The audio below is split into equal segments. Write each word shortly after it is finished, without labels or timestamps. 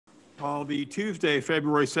Call the Tuesday,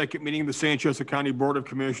 February 2nd meeting of the St. Joseph County Board of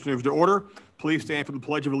Commissioners to order. Please stand for the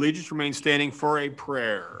Pledge of Allegiance. Remain standing for a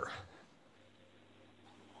prayer.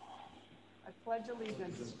 I pledge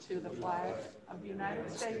allegiance to the flag of the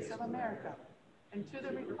United States of America and to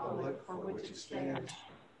the republic for which it stands,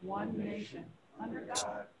 one nation, under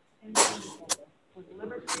God, indivisible, with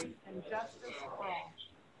liberty and justice for all.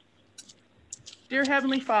 Dear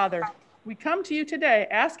Heavenly Father, we come to you today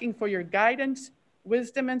asking for your guidance,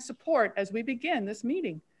 wisdom, and support as we begin this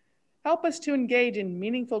meeting. Help us to engage in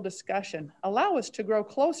meaningful discussion. Allow us to grow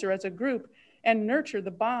closer as a group and nurture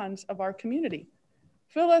the bonds of our community.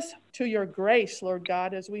 Fill us to your grace, Lord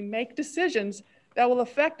God, as we make decisions that will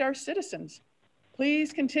affect our citizens.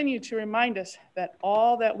 Please continue to remind us that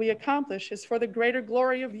all that we accomplish is for the greater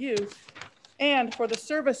glory of you and for the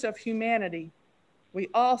service of humanity. We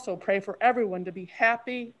also pray for everyone to be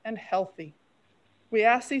happy and healthy. We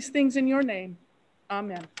ask these things in your name.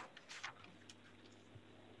 Amen.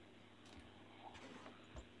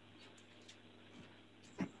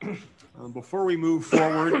 Before we move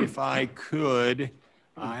forward, if I could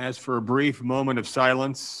ask for a brief moment of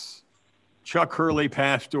silence. Chuck Hurley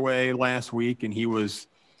passed away last week, and he did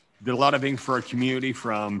a lot of things for our community,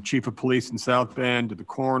 from chief of police in South Bend to the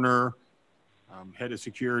coroner, head of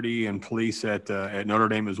security and police at Notre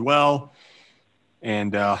Dame as well,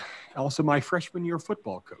 and also my freshman year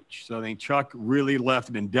football coach. So I think Chuck really had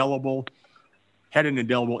an indelible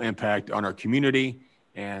impact on our community,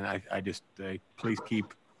 and I just please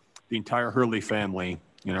keep the entire Hurley family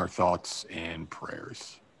in our thoughts and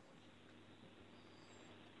prayers.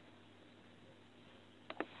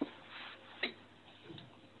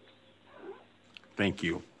 Thank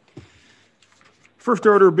you. First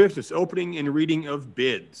order of business, opening and reading of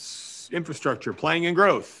bids. Infrastructure, planning and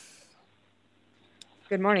growth.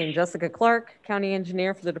 Good morning, Jessica Clark, County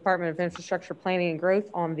Engineer for the Department of Infrastructure Planning and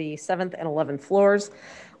Growth on the 7th and 11th floors.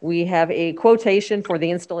 We have a quotation for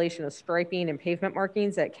the installation of striping and pavement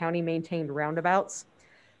markings at county maintained roundabouts.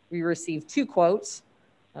 We received 2 quotes.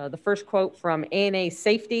 The first quote from A&A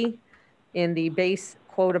Safety in the base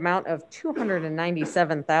quote amount of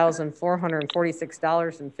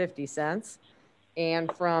 $297,446.50.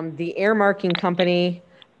 And from the Air Marking Company,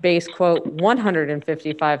 base quote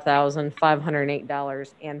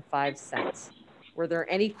 $155,508.05. Were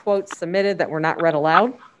there any quotes submitted that were not read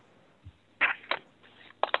aloud?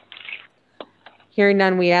 Hearing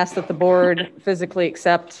none, we ask that the board physically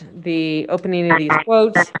accept the opening of these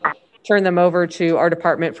quotes, turn them over to our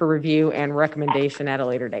department for review and recommendation at a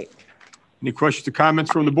later date. Any questions or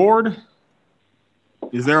comments from the board?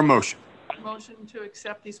 Is there a motion? Motion to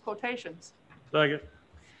accept these quotations. Second.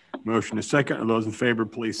 Motion is second. All those in favor,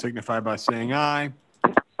 please signify by saying aye.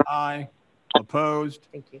 Aye. Opposed?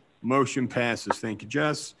 Thank you. Motion passes. Thank you,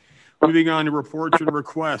 Jess. Moving on to reports and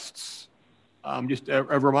requests. Just a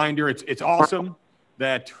reminder, it's awesome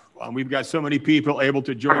that we've got so many people able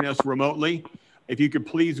to join us remotely. If you could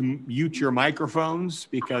please mute your microphones,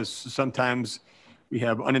 because sometimes we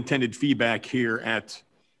have unintended feedback here at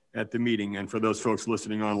the meeting, and for those folks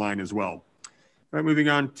listening online as well. All right, moving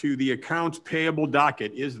on to the accounts payable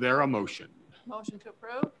docket. Is there a motion? Motion to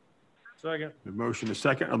approve. Second. The motion is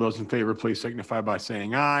second. All those in favor, please signify by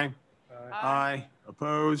saying aye. Aye. Aye.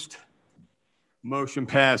 Opposed? Motion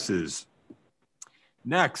passes.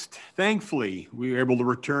 Next, thankfully, we were able to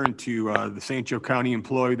return to the St. Joe County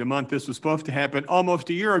Employee of the Month. This was supposed to happen almost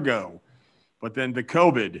a year ago, but then the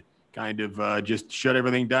COVID kind of just shut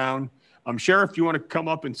everything down. Sheriff, do you want to come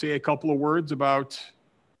up and say a couple of words about?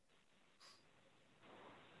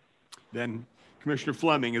 Then Commissioner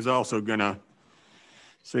Fleming is also going to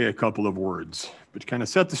say a couple of words, but kind of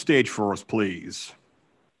set the stage for us, please.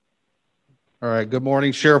 All right. Good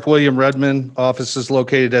morning. Sheriff William Redmond. Office is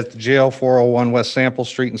located at the jail, 401 West Sample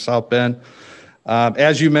Street in South Bend.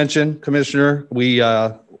 As you mentioned, Commissioner, we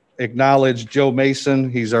acknowledge Joe Mason.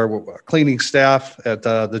 He's our cleaning staff at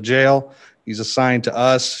the jail. He's assigned to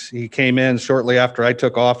us. He came in shortly after I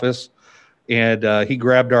took office, and he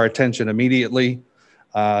grabbed our attention immediately.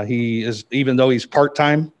 He is, even though he's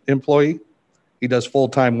part-time employee, he does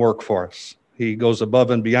full-time work for us. He goes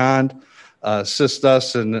above and beyond, assists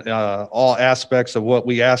us in all aspects of what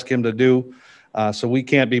we ask him to do. So we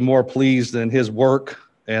can't be more pleased than his work.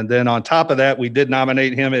 And then on top of that, we did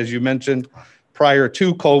nominate him, as you mentioned, prior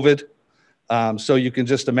to COVID. So you can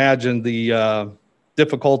just imagine the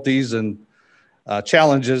difficulties and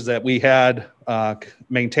challenges that we had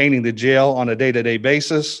maintaining the jail on a day-to-day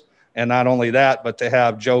basis. And not only that, but to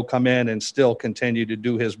have Joe come in and still continue to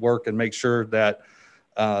do his work and make sure that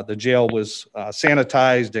the jail was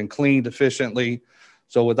sanitized and cleaned efficiently.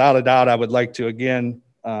 So without a doubt, I would like to again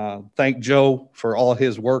thank Joe for all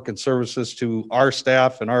his work and services to our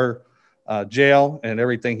staff and our jail and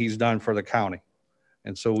everything he's done for the county.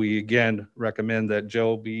 And so we again recommend that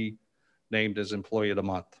Joe be named as Employee of the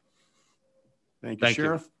Month. Thank you, Thank you.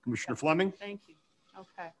 Sheriff. Commissioner Fleming? Thank you.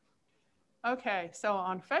 Okay. Okay, so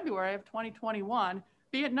on February of 2021,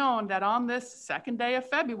 be it known that on this second day of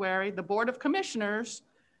February, the Board of Commissioners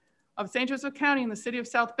of St. Joseph County and the City of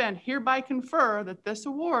South Bend hereby confer that this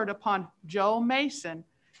award upon Joe Mason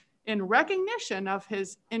in recognition of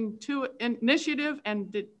his initiative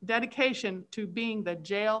and dedication to being the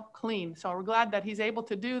jail clean. So we're glad that he's able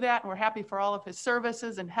to do that, and we're happy for all of his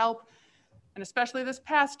services and help, and especially this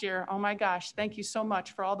past year. Oh my gosh, thank you so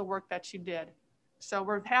much for all the work that you did. So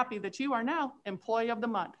we're happy that you are now Employee of the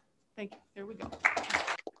Month. Thank you. Here we go.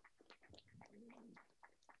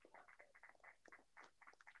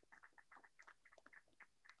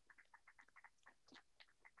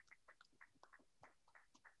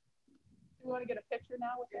 Do you want to get a picture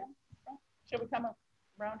now with them? Should we come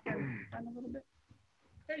around here and a little bit?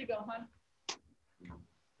 There you go, hon.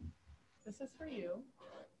 This is for you.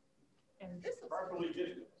 And this is for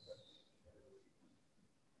you.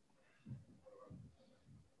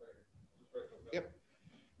 Yep,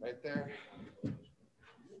 right there.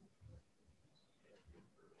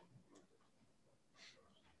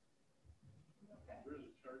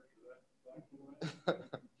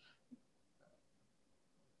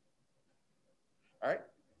 All right,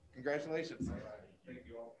 congratulations. Thank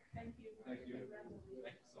you all. Thank you. Thank you.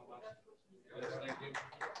 Thank you so much. Yes, thank you.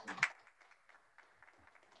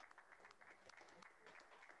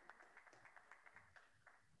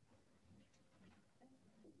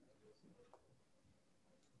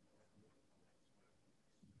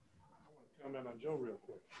 Comment on Joe real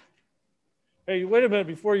quick. Hey, wait a minute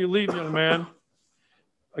before you leave, young man.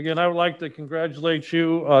 Again, I would like to congratulate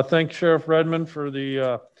you. Thank Sheriff Redmond for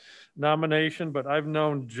the nomination, but I've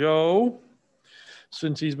known Joe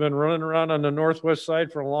since he's been running around on the Northwest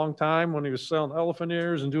side for a long time when he was selling elephant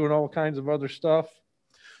ears and doing all kinds of other stuff.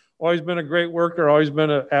 Always been a great worker, always been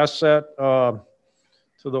an asset to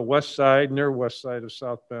the west side, near west side of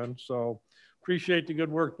South Bend. So appreciate the good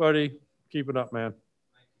work, buddy. Keep it up, man.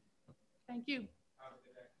 Thank you.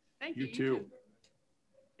 Thank you. You too.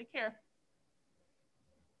 Take care.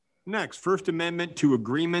 Next, First Amendment to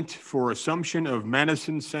Agreement for Assumption of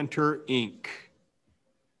Madison Center, Inc.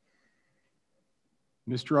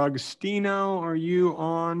 Mr. Augustino, are you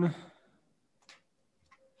on?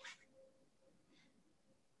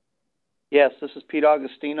 Yes, this is Pete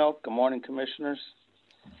Augustino. Good morning, Commissioners.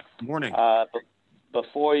 Good morning.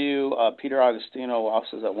 Before you, Peter Augustino,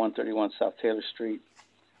 offices at 131 South Taylor Street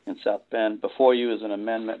in South Bend. Before you is an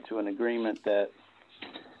amendment to an agreement that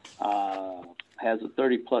has a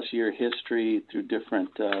 30-plus year history through different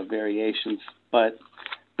variations. But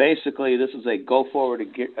basically, this is a go-forward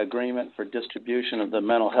agreement for distribution of the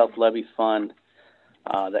mental health levy fund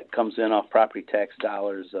that comes in off property tax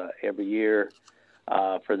dollars every year.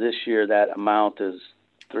 For this year, that amount is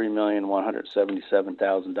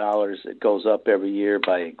 $3,177,000. It goes up every year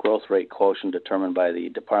by a growth rate quotient determined by the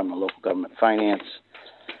Department of Local Government Finance.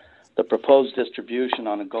 The proposed distribution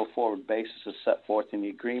on a go-forward basis is set forth in the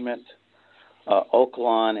agreement.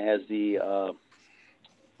 Oaklawn, as the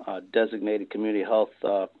designated community health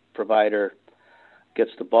provider,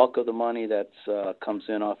 gets the bulk of the money that comes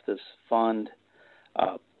in off this fund.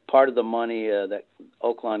 Part of the money that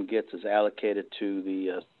Oaklawn gets is allocated to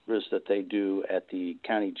the service that they do at the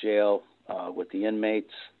county jail with the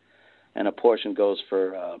inmates, and a portion goes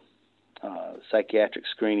for psychiatric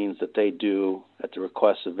screenings that they do at the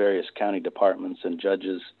request of various county departments and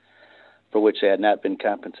judges for which they had not been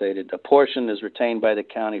compensated. A portion is retained by the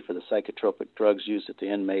county for the psychotropic drugs used at the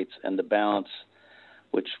inmates, and the balance,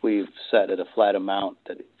 which we've set at a flat amount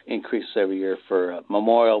that increases every year for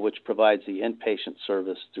Memorial, which provides the inpatient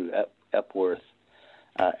service through Epworth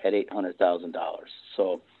at $800,000.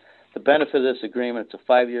 So the benefit of this agreement, it's a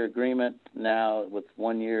 5-year agreement now with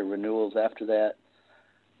 1-year renewals after that.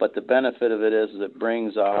 But the benefit of it is it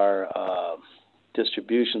brings our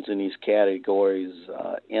distributions in these categories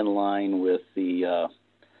in line with the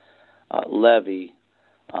levy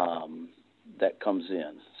that comes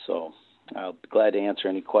in. So I'll be glad to answer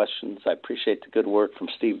any questions. I appreciate the good work from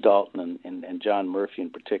Steve Dalton and John Murphy in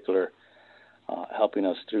particular, helping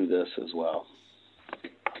us through this as well.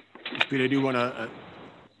 Pete, I do want to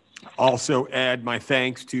also add my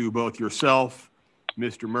thanks to both yourself,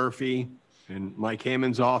 Mr. Murphy, and Mike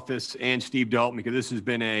Hammond's office, and Steve Dalton, because this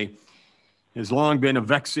has long been a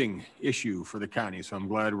vexing issue for the county. So I'm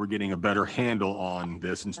glad we're getting a better handle on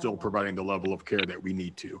this and still providing the level of care that we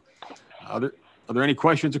need to. Are there any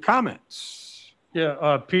questions or comments?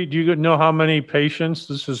 Yeah, Pete, do you know how many patients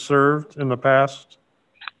this has served in the past?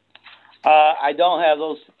 I don't have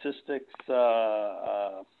those statistics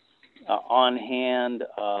on hand.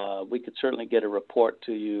 We could certainly get a report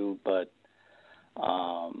to you, but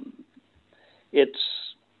it's,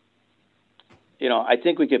 you know, I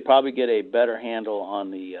think we could probably get a better handle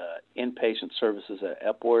on the inpatient services at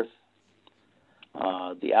Epworth.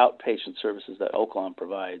 The outpatient services that Oaklawn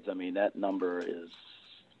provides, I mean, that number is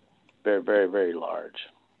very, very, very large.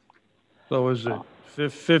 So is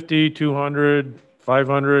it 50, 200,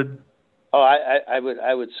 500? Oh, I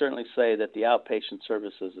would certainly say that the outpatient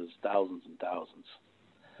services is thousands and thousands.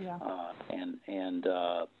 Yeah. And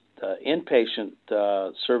the inpatient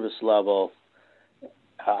service level,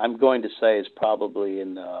 I'm going to say is probably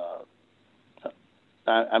in,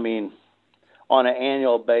 I mean, on an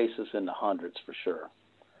annual basis in the hundreds for sure.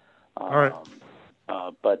 All right.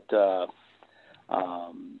 But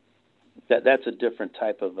that's a different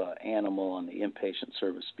type of animal on the inpatient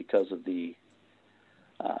service because of the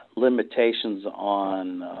limitations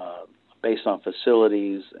on based on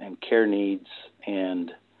facilities and care needs,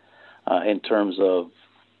 and in terms of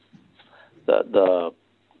the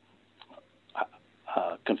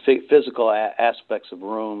physical aspects of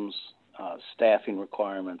rooms, staffing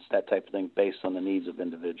requirements, that type of thing, based on the needs of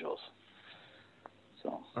individuals.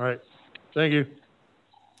 So. All right. Thank you.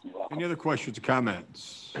 You're welcome. Any other questions or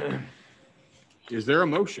comments? Is there a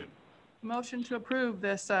motion? Motion to approve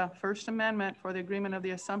this First Amendment for the agreement of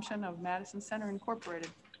the assumption of Madison Center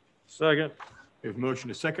Incorporated. Second. We have a motion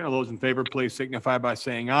to second. All those in favor, please signify by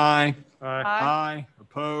saying aye. Aye. Aye.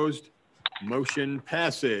 Opposed? Motion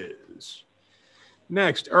passes.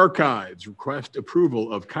 Next, Archives. Request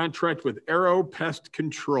approval of contract with Aero Pest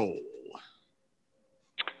Control.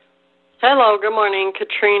 Hello, good morning.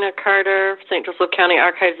 Katrina Carter, St. Joseph County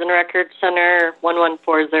Archives and Records Center,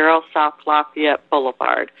 1140 South Lafayette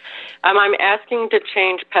Boulevard. I'm asking to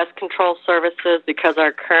change pest control services because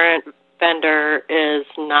our current vendor is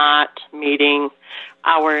not meeting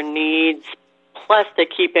our needs. Plus, they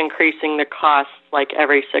keep increasing the costs like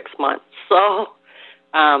every 6 months. So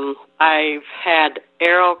I've had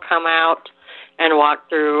Aero come out and walk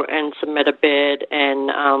through and submit a bid,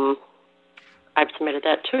 and I've submitted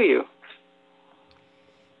that to you.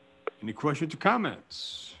 Any questions or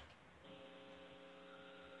comments?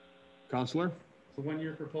 Counselor? It's a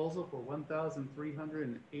one-year proposal for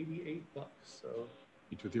 $1,388. So,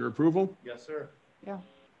 Each with your approval? yes, sir. Yeah.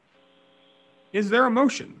 Is there a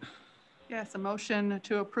motion? Yes, a motion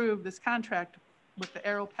to approve this contract with the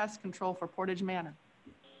Aero Pest Control for Portage Manor.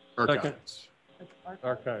 Archives.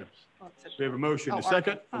 Archives. We have a motion, Oh, a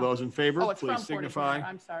second. Archives. All those in favor, Oh, it's from please Portage signify Manor.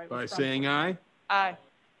 I'm sorry. It by was from saying aye. Aye.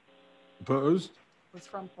 Opposed? It was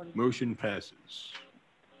from Portage Manor. Motion passes.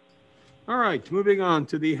 All right, moving on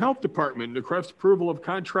to the Health Department. Request approval of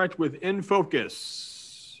contract with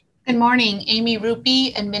InFocus. Good morning, Amy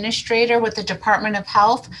Rupi, Administrator with the Department of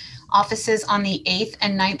Health, offices on the 8th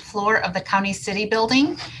and 9th floor of the County City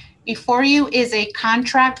Building. Before you is a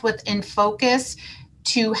contract with InFocus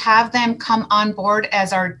to have them come on board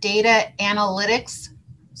as our data analytics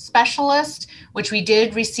specialist, which we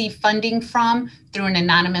did receive funding from through an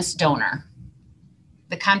anonymous donor.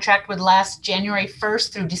 The contract would last January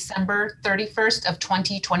 1st through December 31st of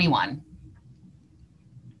 2021.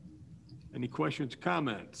 Any questions,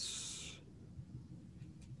 comments?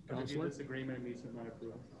 I review Counselor? this agreement and meets with my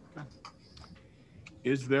approval.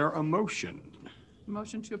 Is there a motion?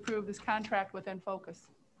 Motion to approve this contract with InFocus.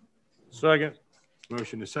 Second.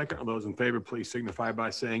 Motion is second. All those in favor, please signify by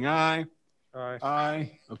saying aye. Aye.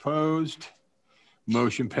 Aye. Opposed?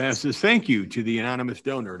 Motion passes. Thank you to the anonymous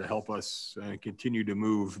donor to help us continue to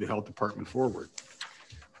move the health department forward.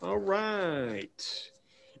 All right.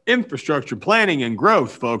 Infrastructure planning and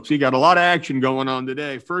growth, folks. We got a lot of action going on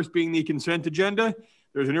today. First being the consent agenda.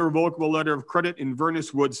 There's an irrevocable letter of credit in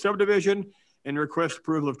Vernus Woods subdivision and request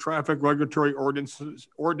approval of traffic regulatory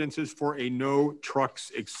ordinances for a no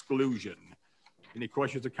trucks exclusion. Any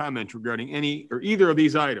questions or comments regarding any or either of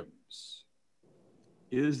these items?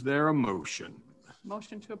 Is there a motion?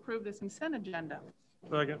 Motion to approve this consent agenda.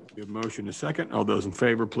 Second. We have a motion and a second. All those in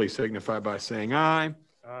favor, please signify by saying aye.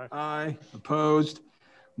 Aye. Aye. Opposed?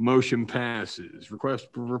 Motion passes. Request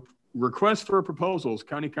for proposals,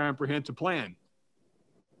 County Comprehensive Plan.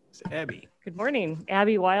 It's Abby. Good morning.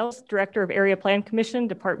 Abby Wiles, Director of Area Plan Commission,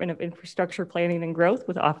 Department of Infrastructure Planning and Growth,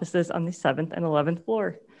 with offices on the 7th and 11th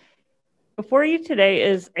floor. Before you today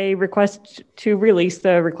is a request to release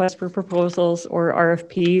the request for proposals, or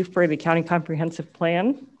RFP, for the County Comprehensive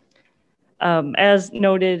Plan. As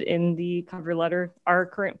noted in the cover letter, our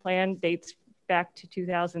current plan dates back to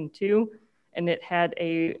 2002, and it had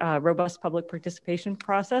a robust public participation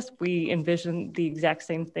process. We envision the exact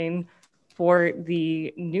same thing for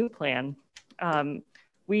the new plan.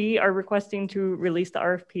 We are requesting to release the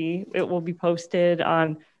RFP. It will be posted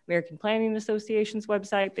on American Planning Association's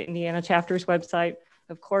website, the Indiana chapter's website,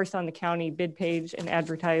 of course, on the county bid page and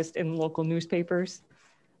advertised in local newspapers.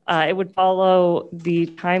 It would follow the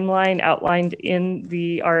timeline outlined in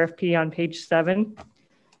the RFP on page 7,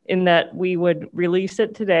 in that we would release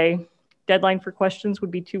it today. Deadline for questions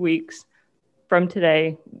would be 2 weeks from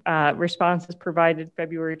today. Responses provided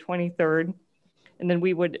February 23rd. And then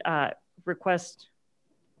we would request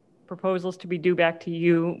proposals to be due back to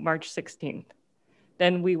you March 16th.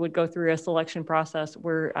 Then we would go through a selection process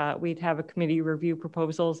where we'd have a committee review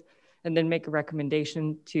proposals and then make a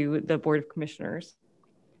recommendation to the Board of Commissioners.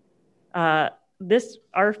 This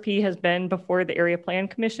RFP has been before the Area Plan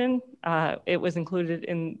Commission. It was included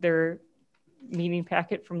in their meeting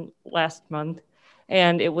packet from last month,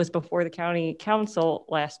 and it was before the County Council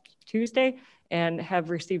last Tuesday and have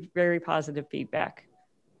received very positive feedback.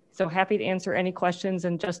 So happy to answer any questions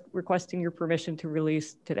and just requesting your permission to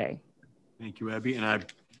release today. Thank you, Abby. And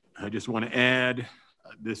I just want to add,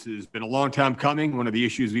 this has been a long time coming. One of the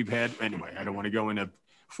issues we've had, anyway, I don't want to go into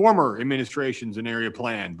former administrations and area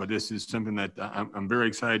plan, but this is something that I'm very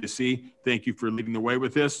excited to see. Thank you for leading the way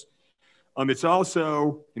with this. It's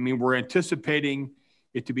also, I mean, we're anticipating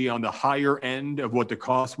it to be on the higher end of what the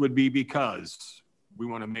cost would be because we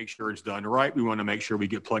want to make sure it's done right. We want to make sure we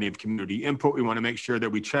get plenty of community input. We want to make sure that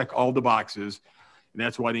we check all the boxes. And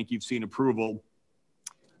that's why I think you've seen approval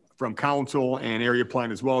from council and area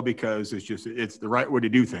plan as well, because it's the right way to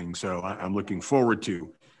do things. So I'm looking forward to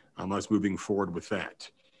us moving forward with that.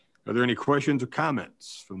 Are there any questions or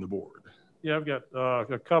comments from the board? Yeah, I've got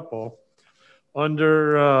a couple.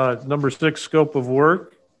 Under number 6, scope of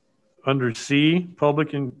work, under C,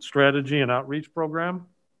 public and strategy and outreach program,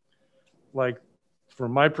 like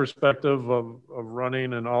from my perspective of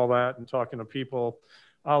running and all that and talking to people,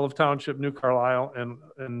 Olive Township, New Carlisle,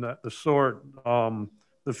 and the sort,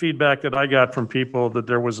 the feedback that I got from people that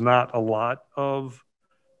there was not a lot of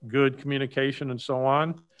good communication and so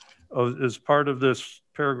on. As part of this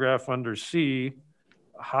paragraph under C,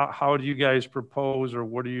 how do you guys propose, or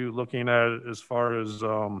what are you looking at as far as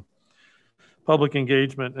public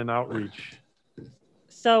engagement and outreach?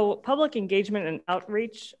 So public engagement and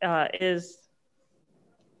outreach is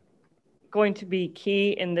going to be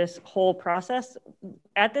key in this whole process.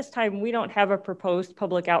 At this time, we don't have a proposed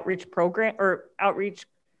public outreach program or outreach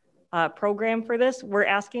program for this. We're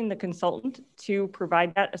asking the consultant to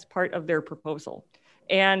provide that as part of their proposal.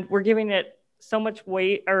 And we're giving it so much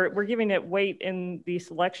weight, or we're giving it weight in the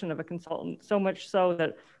selection of a consultant, so much so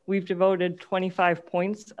that we've devoted 25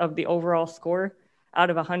 points of the overall score out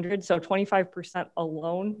of 100, so 25%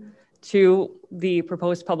 alone to the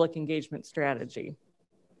proposed public engagement strategy.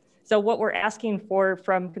 So what we're asking for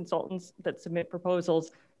from consultants that submit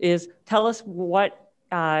proposals is tell us what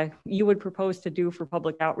you would propose to do for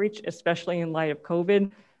public outreach, especially in light of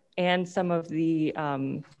COVID and some of the,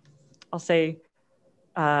 I'll say,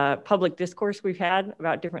 public discourse we've had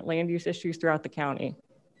about different land use issues throughout the county.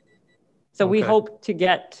 So we hope to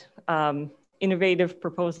get innovative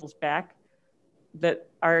proposals back that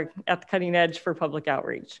are at the cutting edge for public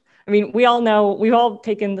outreach. I mean, we all know, we've all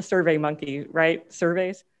taken the Survey Monkey, right?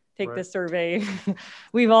 Surveys, take this survey.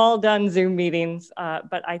 We've all done Zoom meetings,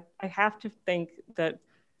 but I have to think that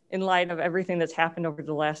in light of everything that's happened over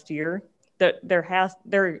the last year, that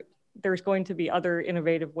there's going to be other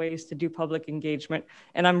innovative ways to do public engagement.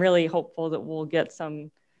 And I'm really hopeful that we'll get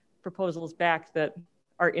some proposals back that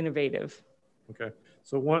are innovative. Okay.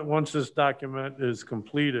 So once this document is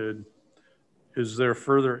completed, is there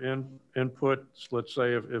further input? Let's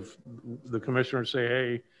say if the commissioners say,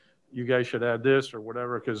 hey, you guys should add this or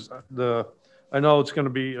whatever, because I know it's going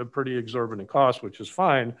to be a pretty exorbitant cost, which is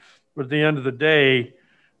fine. But at the end of the day,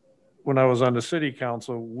 when I was on the city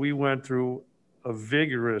council, we went through a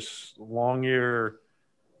vigorous long-year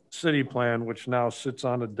city plan, which now sits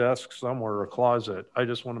on a desk somewhere or a closet. I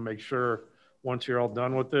just want to make sure once you're all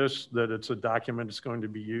done with this, that it's a document that's going to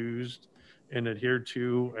be used and adhered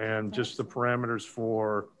to, and just the parameters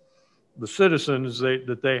for the citizens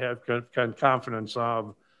that they have kind of confidence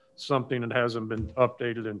of something that hasn't been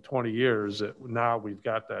updated in 20 years, that now we've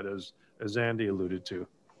got that, as Andy alluded to.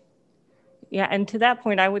 Yeah, and to that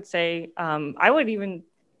point, I would say, I would even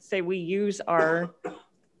say we use our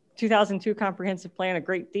 2002 comprehensive plan a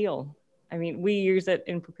great deal. I mean, we use it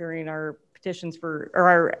in preparing our petitions or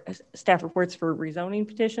our staff reports for rezoning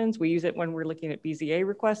petitions. We use it when we're looking at BZA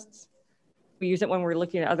requests. We use it when we're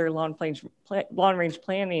looking at other long range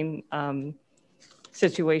planning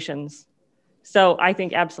situations. So I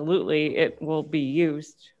think absolutely it will be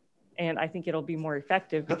used, and I think it'll be more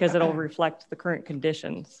effective because it'll reflect the current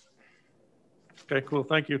conditions. Okay, cool.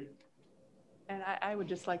 Thank you. And I would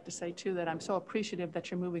just like to say too that I'm so appreciative that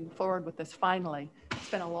you're moving forward with this finally. It's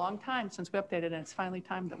been a long time since we updated, and it's finally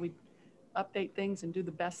time that we update things and do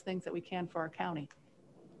the best things that we can for our county.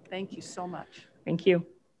 Thank you so much. Thank you.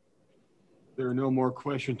 There are no more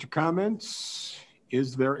questions or comments.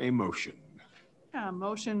 Is there a motion?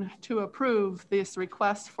 Motion to approve this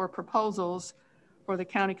request for proposals for the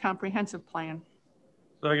county comprehensive plan.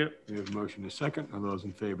 Second. We have a motion and a second. All those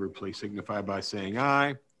in favor, please signify by saying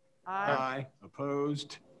aye. Aye.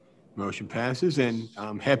 Opposed? Motion passes. And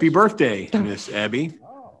happy birthday, Miss Abby.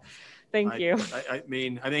 Thank you. I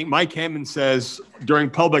mean, I think Mike Hammond says during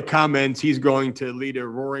public comments, he's going to lead a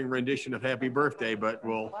roaring rendition of Happy Birthday, but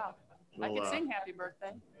Wow. I could sing happy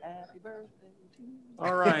birthday. Happy birthday to you.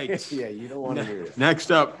 All right. Yeah, you don't want to hear it.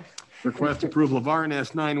 Next up, request approval of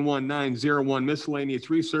RNS 91901 miscellaneous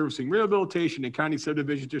resurfacing rehabilitation in County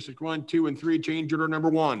Subdivision District 1, 2, and 3, change order number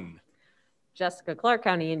 1. Jessica Clark,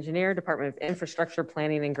 County Engineer, Department of Infrastructure,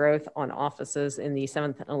 Planning and Growth, on offices in the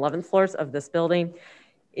 7th and 11th floors of this building.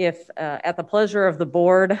 If at the pleasure of the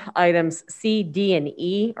board, items C, D, and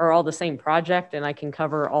E are all the same project, and I can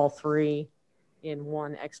cover all three in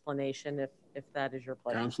one explanation if that is your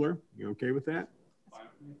pleasure. Counselor, you okay with that?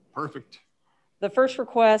 Perfect. The first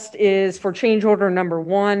request is for change order number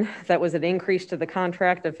 1. That was an increase to the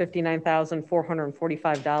contract of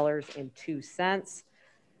 $59,445.02.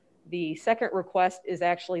 The second request is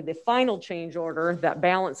actually the final change order that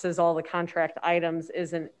balances all the contract items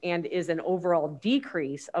is an overall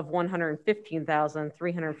decrease of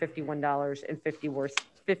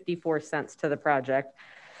 $115,351.54 to the project,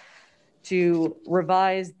 to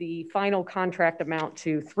revise the final contract amount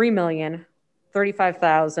to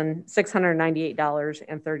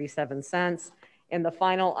 $3,035,698.37. And the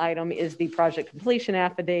final item is the project completion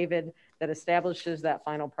affidavit that establishes that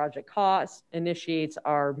final project cost, initiates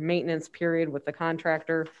our maintenance period with the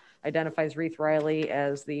contractor, identifies Reith Riley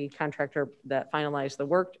as the contractor that finalized the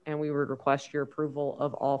work, and we would request your approval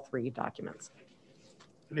of all three documents.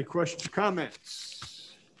 Any questions or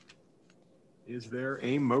comments? Is there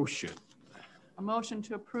a motion? A motion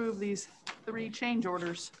to approve these 3 change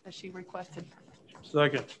orders that she requested.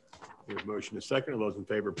 Second. We have a motion and a second. All those in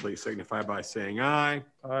favor, please signify by saying aye.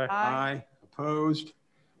 Aye. Aye. Opposed?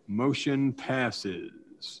 Motion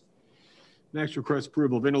passes. Next, request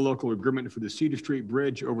approval of interlocal agreement for the Cedar Street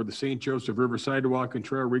Bridge over the St. Joseph River Sidewalk and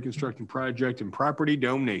Trail Reconstruction Project and property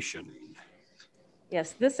donation.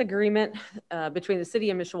 Yes, this agreement between the City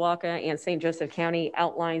of Mishawaka and St. Joseph County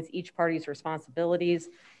outlines each party's responsibilities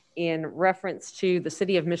in reference to the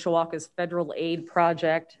City of Mishawaka's federal aid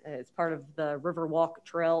project. It's part of the Riverwalk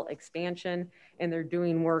Trail expansion, and they're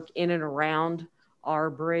doing work in and around our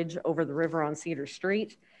bridge over the river on Cedar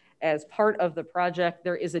Street. As part of the project,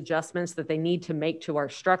 there is adjustments that they need to make to our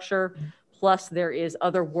structure. Plus, there is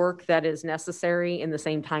other work that is necessary in the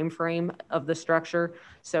same time frame of the structure.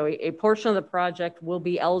 So a portion of the project will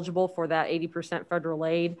be eligible for that 80% federal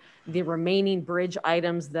aid. The remaining bridge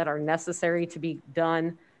items that are necessary to be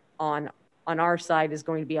done on our side is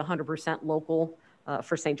going to be 100% local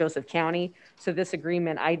for St. Joseph County. So this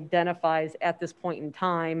agreement identifies at this point in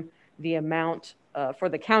time the amount for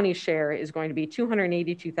the county share is going to be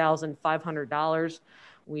 $282,500.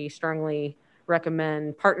 We strongly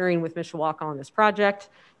recommend partnering with Mishawaka on this project.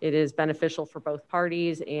 It is beneficial for both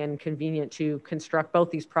parties and convenient to construct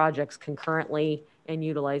both these projects concurrently and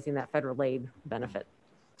utilizing that federal aid benefit.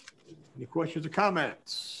 Any questions or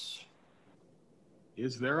comments?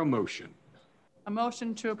 Is there a motion? A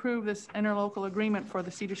motion to approve this interlocal agreement for the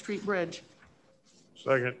Cedar Street Bridge.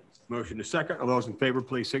 Second. Motion to second. All those in favor,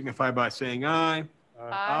 please signify by saying aye.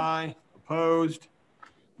 Aye. Opposed?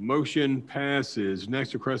 Motion passes.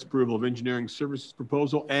 Next, request approval of engineering services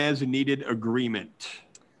proposal as needed agreement.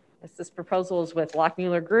 This proposal is with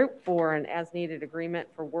Lockmuller Group for an as-needed agreement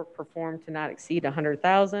for work performed to not exceed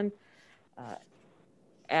 $100,000.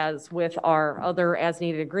 As with our other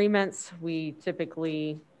as-needed agreements, we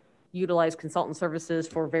typically utilize consultant services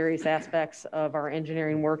for various aspects of our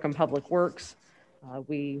engineering work and public works.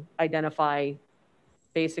 We identify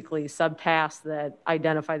basically subtasks that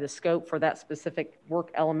identify the scope for that specific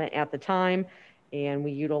work element at the time, and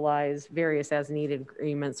we utilize various as-needed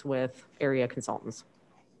agreements with area consultants.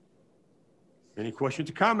 Any questions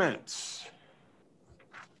or comments?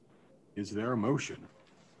 Is there a motion?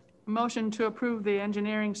 A motion to approve the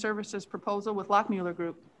engineering services proposal with Lockmuller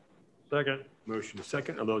Group. Second. Motion to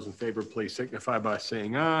second. All those in favor, please signify by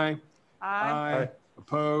saying aye. Aye.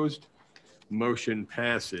 Opposed? Motion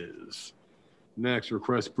passes. Next,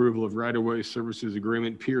 request approval of right-of-way services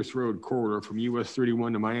agreement Pierce Road corridor from US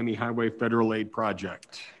 31 to Miami Highway Federal Aid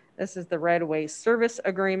Project. This is the right-of-way service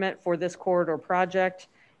agreement for this corridor project.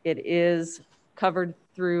 It is covered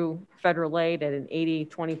through federal aid at an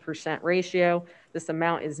 80-20% ratio. This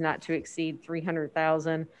amount is not to exceed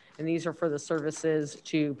 $300,000, and these are for the services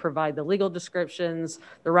to provide the legal descriptions,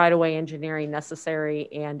 the right-of-way engineering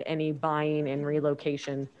necessary, and any buying and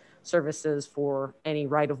relocation services for any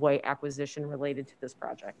right-of-way acquisition related to this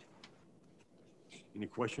project. Any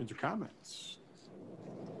questions or comments?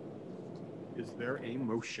 Is there a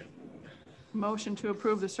motion? Motion to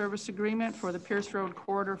approve the service agreement for the Pierce Road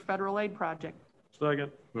Corridor Federal Aid Project.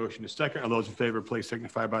 Second. Motion is second. All those in favor, please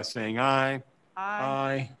signify by saying aye.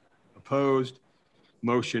 Aye. Opposed?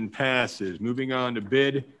 Motion passes. Moving on to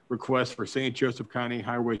bid request for St. Joseph County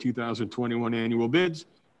Highway 2021 annual bids,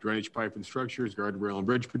 drainage pipe and structures, guardrail and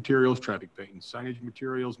bridge materials, traffic paint and signage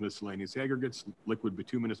materials, miscellaneous aggregates, liquid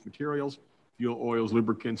bituminous materials, fuel oils,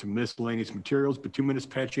 lubricants, and miscellaneous materials, bituminous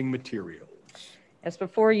patching materials. As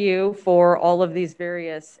before you, for all of these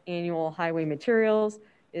various annual highway materials,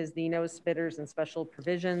 is the no spitters and special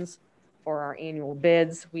provisions for our annual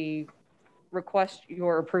bids. We request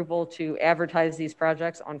your approval to advertise these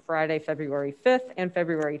projects on Friday, February 5th and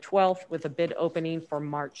February 12th with a bid opening for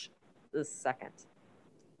March the 2nd.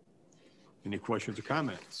 Any questions or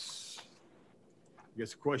comments? I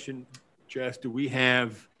guess the question, Jess, do we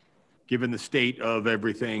have, given the state of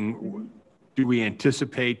everything, do we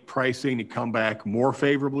anticipate pricing to come back more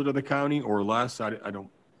favorably to the county or less? I don't,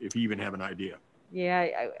 if you even have an idea.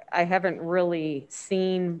 Yeah, I haven't really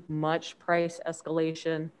seen much price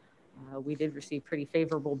escalation. We did receive pretty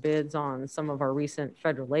favorable bids on some of our recent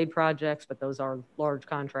federal aid projects, but those are large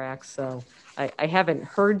contracts. So I haven't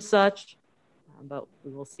heard such, but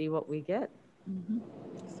we will see what we get.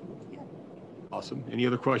 Awesome. Any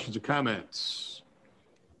other questions or comments?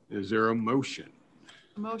 Is there a motion?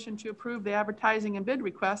 Motion to approve the advertising and bid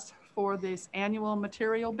request for this annual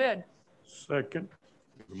material bid. Second.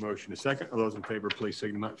 A motion is second. All those in favor, please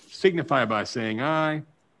signify by saying aye.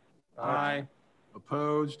 Aye.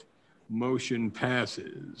 Opposed? Motion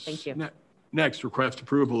passes. Thank you. Next, request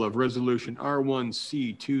approval of resolution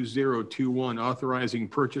R1C2021 authorizing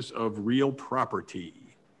purchase of real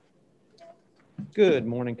property. Good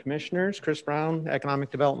morning, Commissioners. Chris Brown,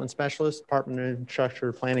 Economic Development Specialist, Department of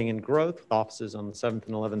Infrastructure Planning and Growth, with offices on the 7th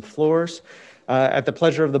and 11th floors. At the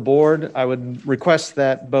pleasure of the board, I would request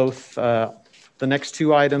that both the next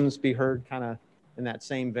two items be heard kind of in that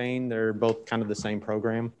same vein. They're both kind of the same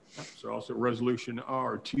program. So also resolution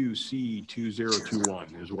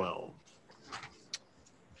R2C2021 as well.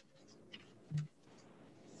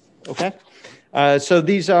 Okay. So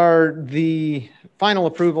these are the final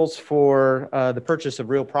approvals for the purchase of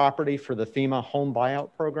real property for the FEMA home buyout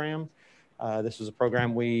program. This was a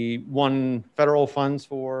program we won federal funds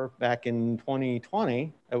for back in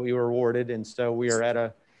 2020 that we were awarded. And so we are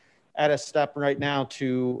at a step right now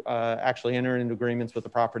to actually enter into agreements with the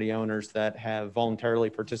property owners that have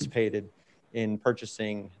voluntarily participated in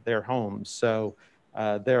purchasing their homes. So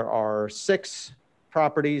there are 6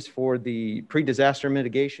 properties for the pre-disaster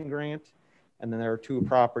mitigation grant, and then there are 2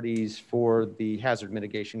 properties for the hazard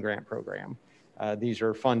mitigation grant program. These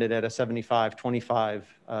are funded at a 75-25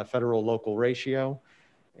 federal local ratio,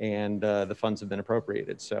 and the funds have been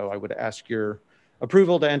appropriated. So I would ask your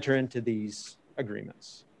approval to enter into these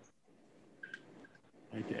agreements.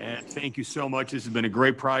 Thank you so much. This has been a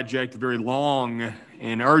great project, a very long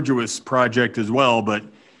and arduous project as well, but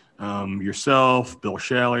yourself, Bill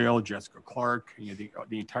Shaliel, Jessica Clark,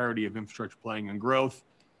 the entirety of Infrastructure Planning and Growth.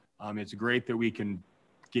 It's great that we can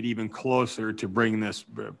get even closer to bringing this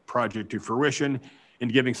project to fruition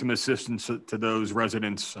and giving some assistance to those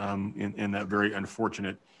residents in that very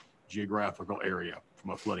unfortunate geographical area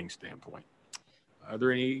from a flooding standpoint. Are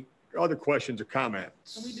there any other questions or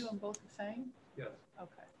comments? Can we do them both the same? Yes.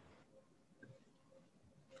 Okay.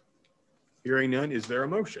 Hearing none, is there a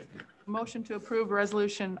motion? Motion to approve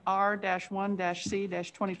resolution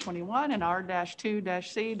R-1-C-2021 and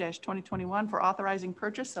R-2-C-2021 for authorizing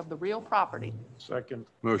purchase of the real property. Second.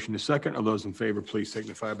 Motion is second. All those in favor, please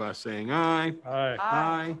signify by saying aye. Aye.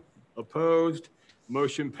 Aye. Opposed?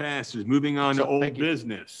 Motion passes. Moving on to old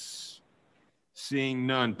business. Seeing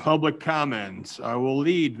none. Public comments. I will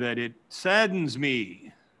lead that it saddens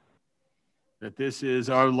me that this is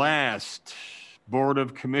our last Board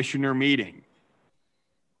of Commissioner meeting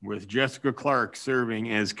with Jessica Clark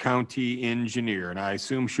serving as county engineer. And I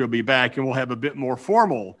assume she'll be back and we'll have a bit more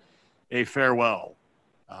formal a farewell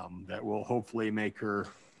that will hopefully make her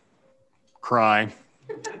cry.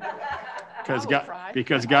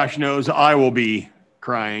 Because gosh knows I will be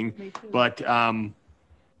crying, but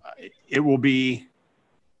it will be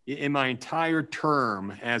in my entire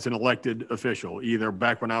term as an elected official, either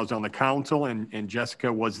back when I was on the council and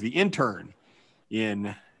Jessica was the intern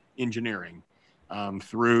in engineering,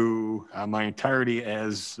 through my entirety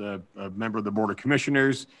as a member of the Board of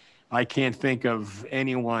Commissioners. I can't think of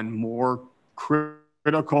anyone more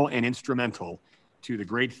critical and instrumental to the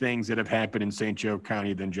great things that have happened in St. Joe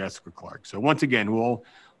County than Jessica Clark. So once again, we'll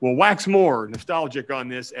wax more nostalgic on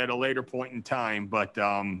this at a later point in time, but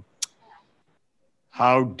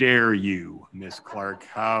how dare you, Miss Clark?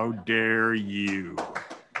 How dare you?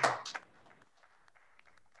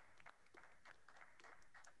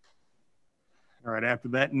 All right, after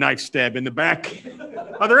that knife stab in the back,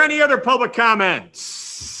 are there any other public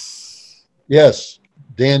comments? Yes,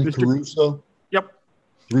 Dan Caruso. Yep.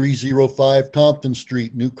 305 Compton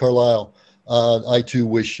Street, New Carlisle. I too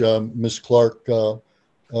wish Miss Clark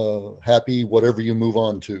happy whatever you move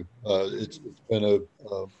on to. It's been a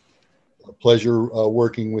pleasure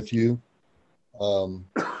working with you.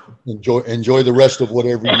 Enjoy the rest of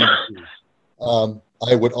whatever you do.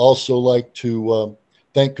 I would also like to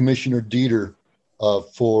thank Commissioner Dieter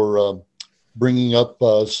for bringing up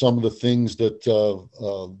some of the things that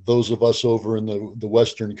those of us over in the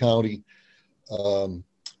Western County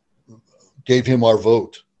gave him our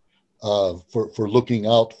vote for looking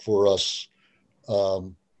out for us,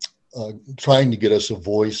 trying to get us a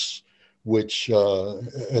voice, which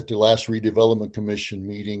at the last redevelopment commission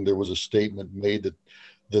meeting, there was a statement made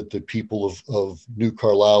that the people of New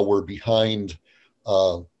Carlisle were behind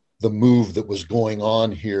the move that was going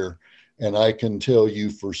on here. And I can tell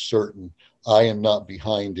you for certain, I am not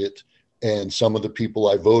behind it. And some of the people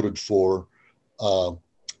I voted for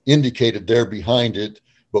indicated they're behind it,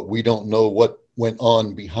 but we don't know what went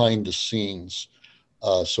on behind the scenes.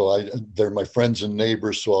 So they're my friends and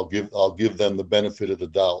neighbors, so I'll give them the benefit of the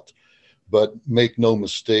doubt. But make no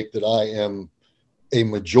mistake that I am a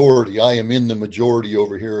majority. I am in the majority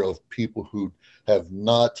over here of people who have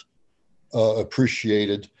not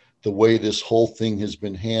appreciated the way this whole thing has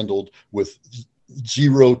been handled, with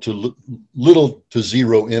little to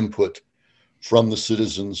zero input from the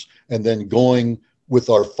citizens, and then going with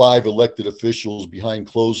our 5 elected officials behind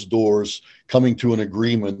closed doors, coming to an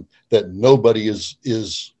agreement that nobody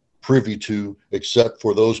is privy to except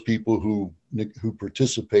for those people who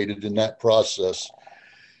participated in that process.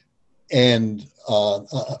 And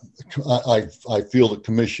I feel that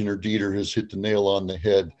Commissioner Dieter has hit the nail on the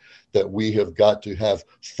head, that we have got to have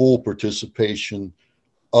full participation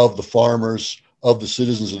of the farmers, of the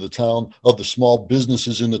citizens of the town, of the small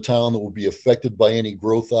businesses in the town that will be affected by any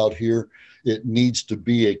growth out here. It needs to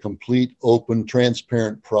be a complete, open,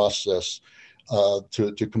 transparent process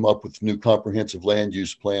to come up with a new comprehensive land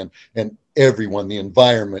use plan. And everyone, the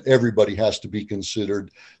environment, everybody has to be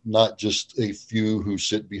considered, not just a few who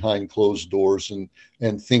sit behind closed doors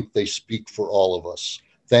and think they speak for all of us.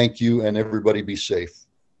 Thank you, and everybody be safe.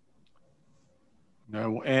 I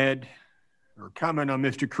will add or comment on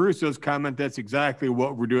Mr. Caruso's comment. That's exactly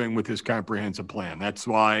what we're doing with this comprehensive plan. That's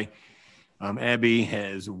why Abby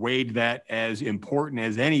has weighed that as important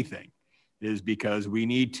as anything, is because we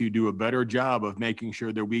need to do a better job of making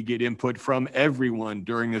sure that we get input from everyone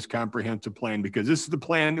during this comprehensive plan, because this is the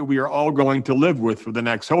plan that we are all going to live with for the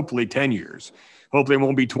next, hopefully 10 years. Hopefully it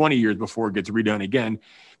won't be 20 years before it gets redone again.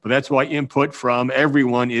 But that's why input from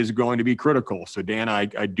everyone is going to be critical. So Dan, I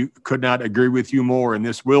could not agree with you more, and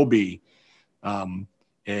this will be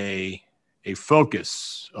a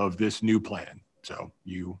focus of this new plan. So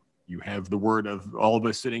you have the word of all of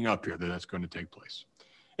us sitting up here that that's going to take place.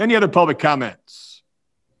 Any other public comments?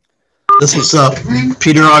 This is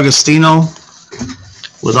Peter Augustino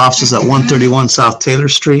with offices at 131 South Taylor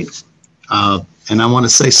Street. And I want to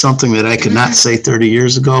say something that I could not say 30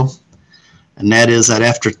 years ago. And that is that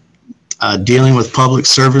after dealing with public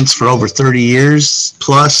servants for over 30 years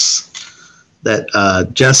plus, that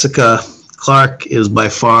Jessica Clark is by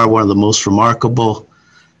far one of the most remarkable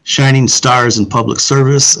shining stars in public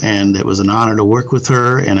service, and it was an honor to work with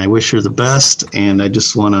her, and I wish her the best. And I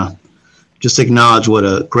just want to acknowledge what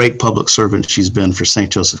a great public servant she's been for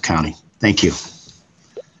St. Joseph County. Thank you.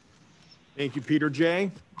 Thank you, Peter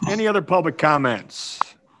J. Any other public comments?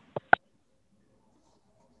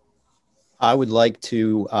 I would like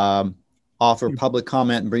to offer public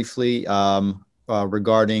comment briefly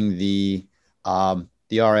regarding the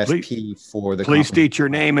RFP for the. Please state your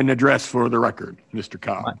name and address for the record, Mr.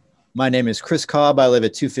 Cobb. My name is Chris Cobb. I live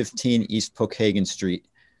at 215 East Pokagon Street,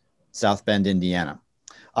 South Bend, Indiana.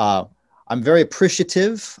 I'm very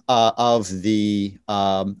appreciative of the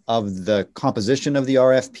composition of the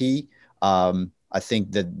RFP. I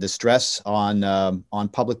think that the stress on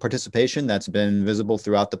public participation that's been visible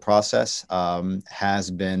throughout the process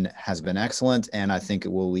has been excellent, and I think it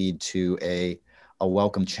will lead to a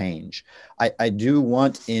welcome change. I do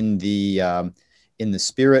want, in the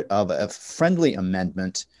spirit of a friendly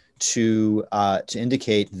amendment, to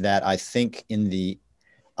indicate that I think in the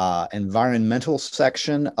environmental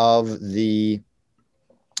section of the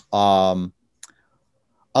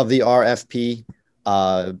RFP,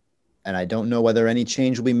 and I don't know whether any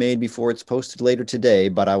change will be made before it's posted later today,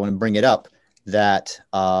 but I want to bring it up that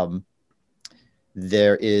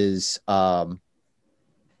there is in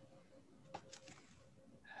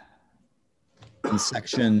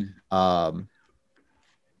section,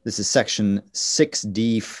 this is section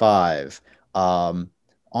 6D5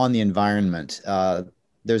 on the environment.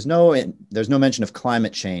 There's no mention of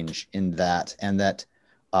climate change in that, and that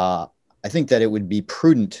I think that it would be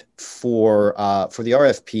prudent for the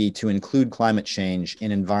RFP to include climate change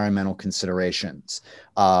in environmental considerations.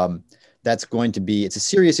 That's going to be, it's a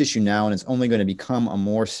serious issue now, and it's only going to become a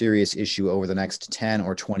more serious issue over the next 10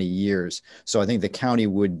 or 20 years. So I think the county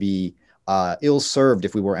would be ill-served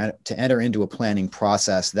if we were to enter into a planning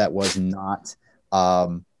process that was not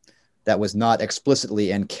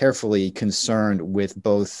explicitly and carefully concerned with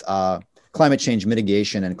both climate change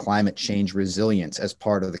mitigation and climate change resilience as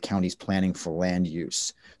part of the county's planning for land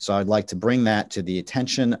use. So I'd like to bring that to the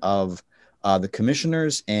attention of the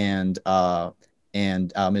commissioners and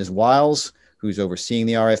Ms. Wiles, who's overseeing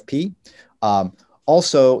the RFP.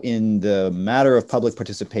 Also, in the matter of public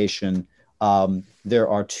participation, there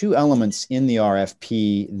are two elements in the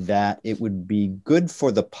RFP that it would be good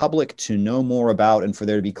for the public to know more about and for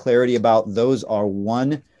there to be clarity about. Those are,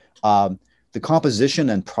 one, the composition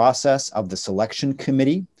and process of the selection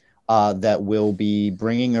committee that will be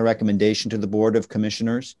bringing a recommendation to the Board of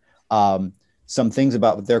Commissioners. Some things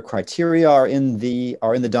about what their criteria are in the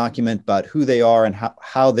document, but who they are and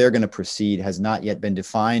how they're going to proceed has not yet been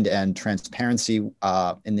defined. And transparency,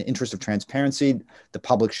 in the interest of transparency, the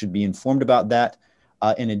public should be informed about that.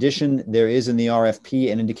 In addition, there is in the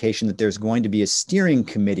RFP an indication that there's going to be a steering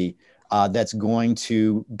committee that's going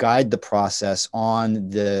to guide the process on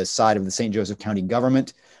the side of the St. Joseph County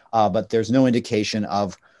government, but there's no indication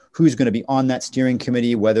of who's going to be on that steering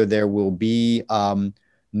committee, whether there will be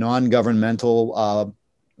non-governmental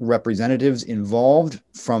representatives involved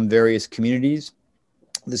from various communities.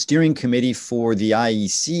 The steering committee for the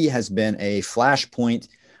IEC has been a flashpoint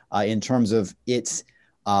in terms of its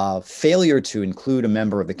failure to include a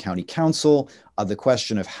member of the county council, the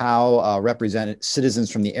question of how represented citizens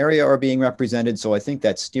from the area are being represented. So I think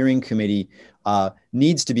that steering committee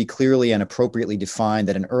needs to be clearly and appropriately defined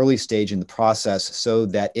at an early stage in the process so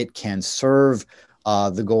that it can serve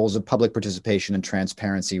the goals of public participation and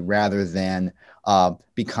transparency rather than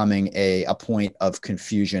becoming a point of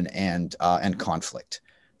confusion and conflict.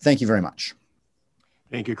 Thank you very much.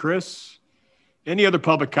 Thank you, Chris. Any other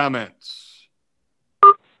public comments?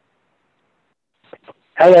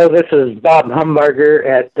 Hello, this is Bob Humbarger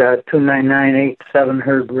at 29987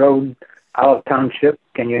 Herd Road, Olive Township.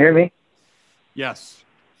 Can you hear me? Yes.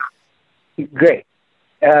 Great.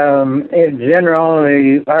 In general,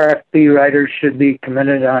 the RFP writers should be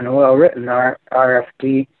commended on a well-written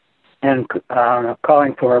RFP and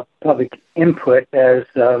calling for public input, as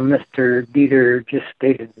Mr. Dieter just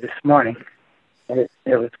stated this morning. It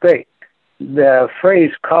was great. The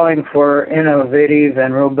phrase calling for innovative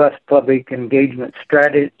and robust public engagement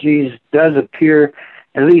strategies does appear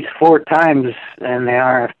at least 4 times in the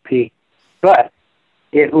RFP, but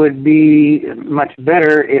it would be much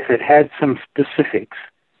better if it had some specifics.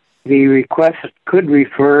 The request could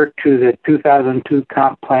refer to the 2002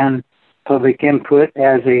 comp plan public input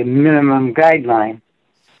as a minimum guideline.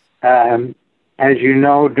 As you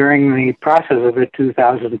know, during the process of the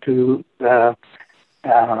 2002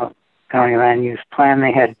 County Land Use Plan,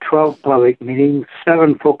 they had 12 public meetings,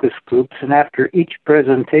 7 focus groups, and after each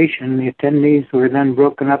presentation, the attendees were then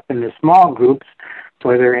broken up into small groups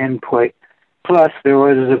for their input. Plus, there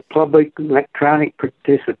was a public electronic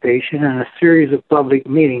participation and a series of public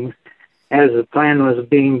meetings as the plan was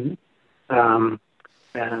being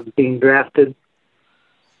drafted.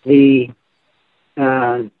 The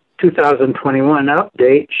 2021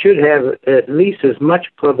 update should have at least as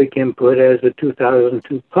much public input as the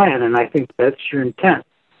 2002 plan, and I think that's your intent.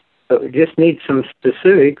 But we just need some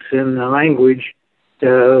specifics in the language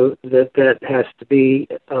that has to be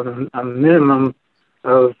a minimum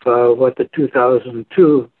of what the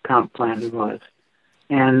 2002 comp plan was.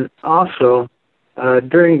 And also,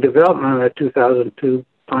 during development of the 2002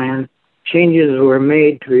 plan, changes were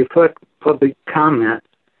made to reflect public comments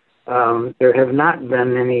There have not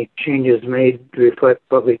been any changes made to reflect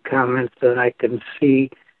public comments that I can see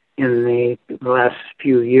in the last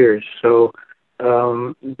few years. So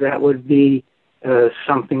that would be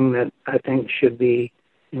something that I think should be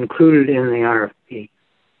included in the RFP.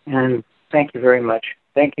 And thank you very much.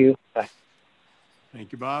 Thank you. Bye.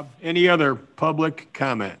 Thank you, Bob. Any other public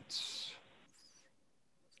comments?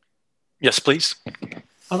 Yes, please.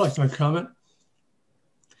 I'd like to make a comment.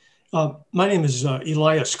 My name is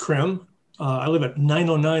Elias Krim. I live at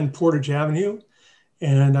 909 Portage Avenue,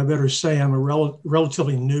 and I better say I'm a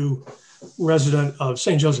relatively new resident of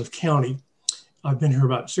St. Joseph County. I've been here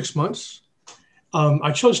about 6 months.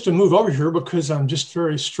 I chose to move over here because I'm just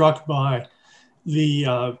very struck by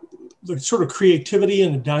the sort of creativity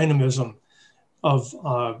and the dynamism of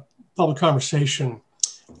public conversation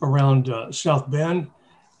around South Bend.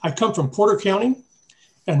 I come from Porter County,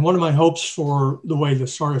 and one of my hopes for the way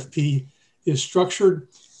this RFP is structured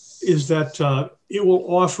is that it will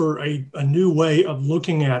offer a new way of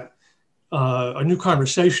looking at a new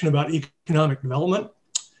conversation about economic development.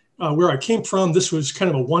 Where I came from, this was kind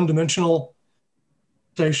of a one-dimensional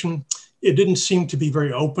station. It didn't seem to be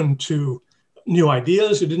very open to new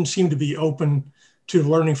ideas. It didn't seem to be open to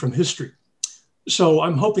learning from history. So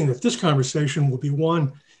I'm hoping that this conversation will be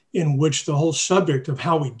one in which the whole subject of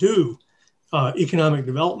how we do economic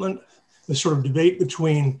development, the sort of debate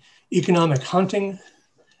between economic hunting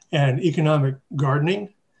and economic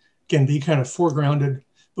gardening can be kind of foregrounded,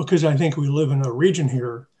 because I think we live in a region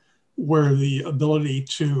here where the ability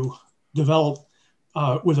to develop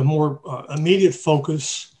with a more immediate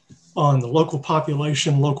focus on the local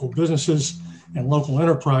population, local businesses, and local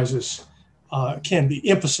enterprises can be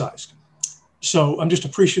emphasized. So I'm just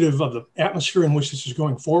appreciative of the atmosphere in which this is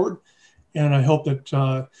going forward. And I hope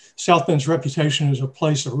that South Bend's reputation as a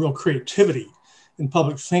place of real creativity and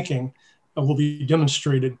public thinking will be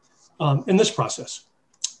demonstrated in this process.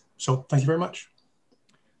 So thank you very much.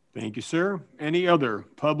 Thank you, sir. Any other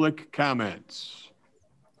public comments?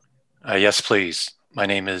 Yes, please. My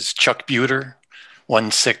name is Chuck Buter,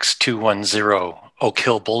 16210 Oak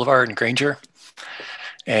Hill Boulevard in Granger.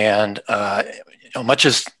 And much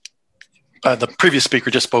as the previous speaker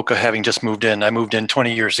just spoke of having just moved in, I moved in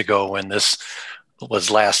 20 years ago when this was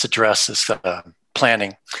last addressed, this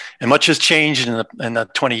planning. And much has changed in the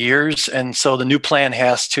 20 years. And so the new plan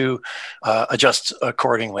has to adjust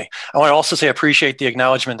accordingly. I want to also say I appreciate the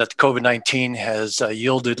acknowledgement that the COVID-19 has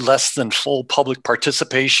yielded less than full public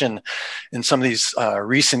participation in some of these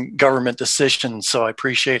recent government decisions. So I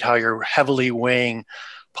appreciate how you're heavily weighing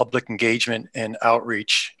public engagement and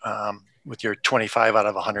outreach with your 25 out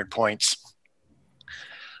of 100 points.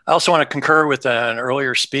 I also want to concur with an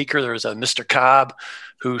earlier speaker. There was a Mr. Cobb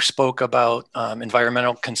who spoke about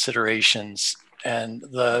environmental considerations. And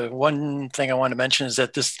the one thing I want to mention is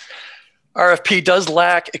that this RFP does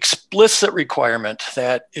lack explicit requirement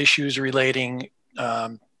that issues relating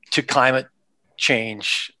to climate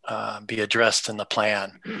change be addressed in the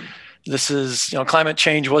plan. This is, climate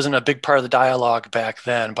change wasn't a big part of the dialogue back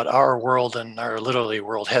then, but our world and our literally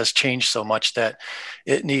world has changed so much that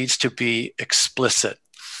it needs to be explicit.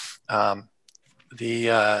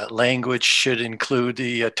 The language should include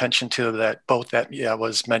the attention to that, both that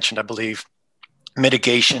was mentioned, I believe,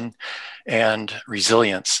 mitigation and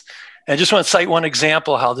resilience. And I just want to cite one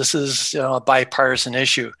example how this is a bipartisan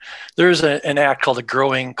issue. There's an act called the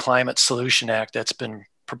Growing Climate Solution Act that's been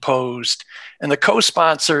proposed. And the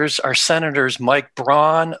co-sponsors are Senators Mike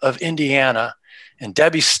Braun of Indiana and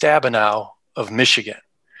Debbie Stabenow of Michigan.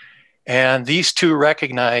 And these two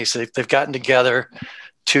recognize that they've gotten together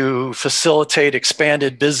to facilitate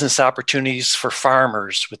expanded business opportunities for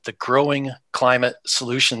farmers with the Growing Climate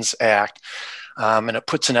Solutions Act. And it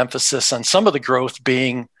puts an emphasis on some of the growth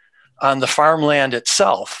being on the farmland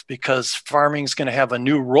itself, because farming is going to have a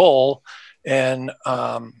new role in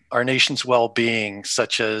our nation's well-being,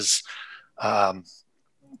 such as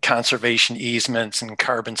conservation easements and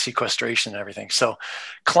carbon sequestration and everything. So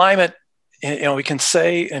climate, we can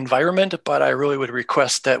say environment, but I really would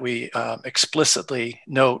request that we explicitly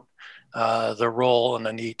note the role and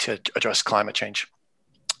the need to address climate change.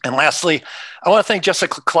 And lastly, I want to thank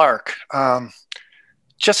Jessica Clark.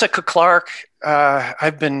 Jessica Clark,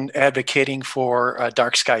 I've been advocating for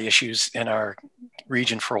dark sky issues in our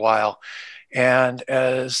region for a while. And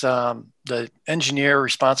as the engineer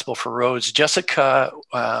responsible for roads, Jessica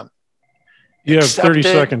you have 30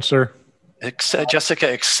 seconds, sir.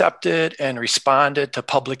 Jessica accepted and responded to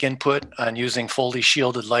public input on using fully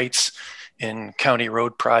shielded lights in county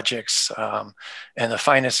road projects. And the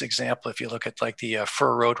finest example, if you look at like the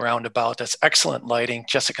Fur Road roundabout, that's excellent lighting.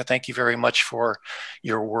 Jessica, thank you very much for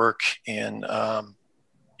your work in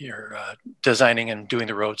your designing and doing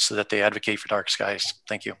the roads so that they advocate for dark skies.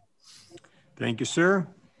 Thank you. Thank you, sir.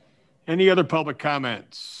 Any other public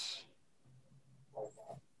comments?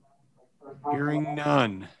 Hearing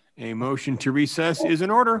none. A motion to recess is in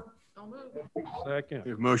order. Second.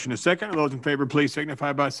 We have motion a second. All those in favor, please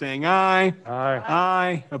signify by saying aye. Aye.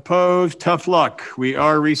 Aye. Opposed? Tough luck. We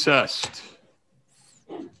are recessed.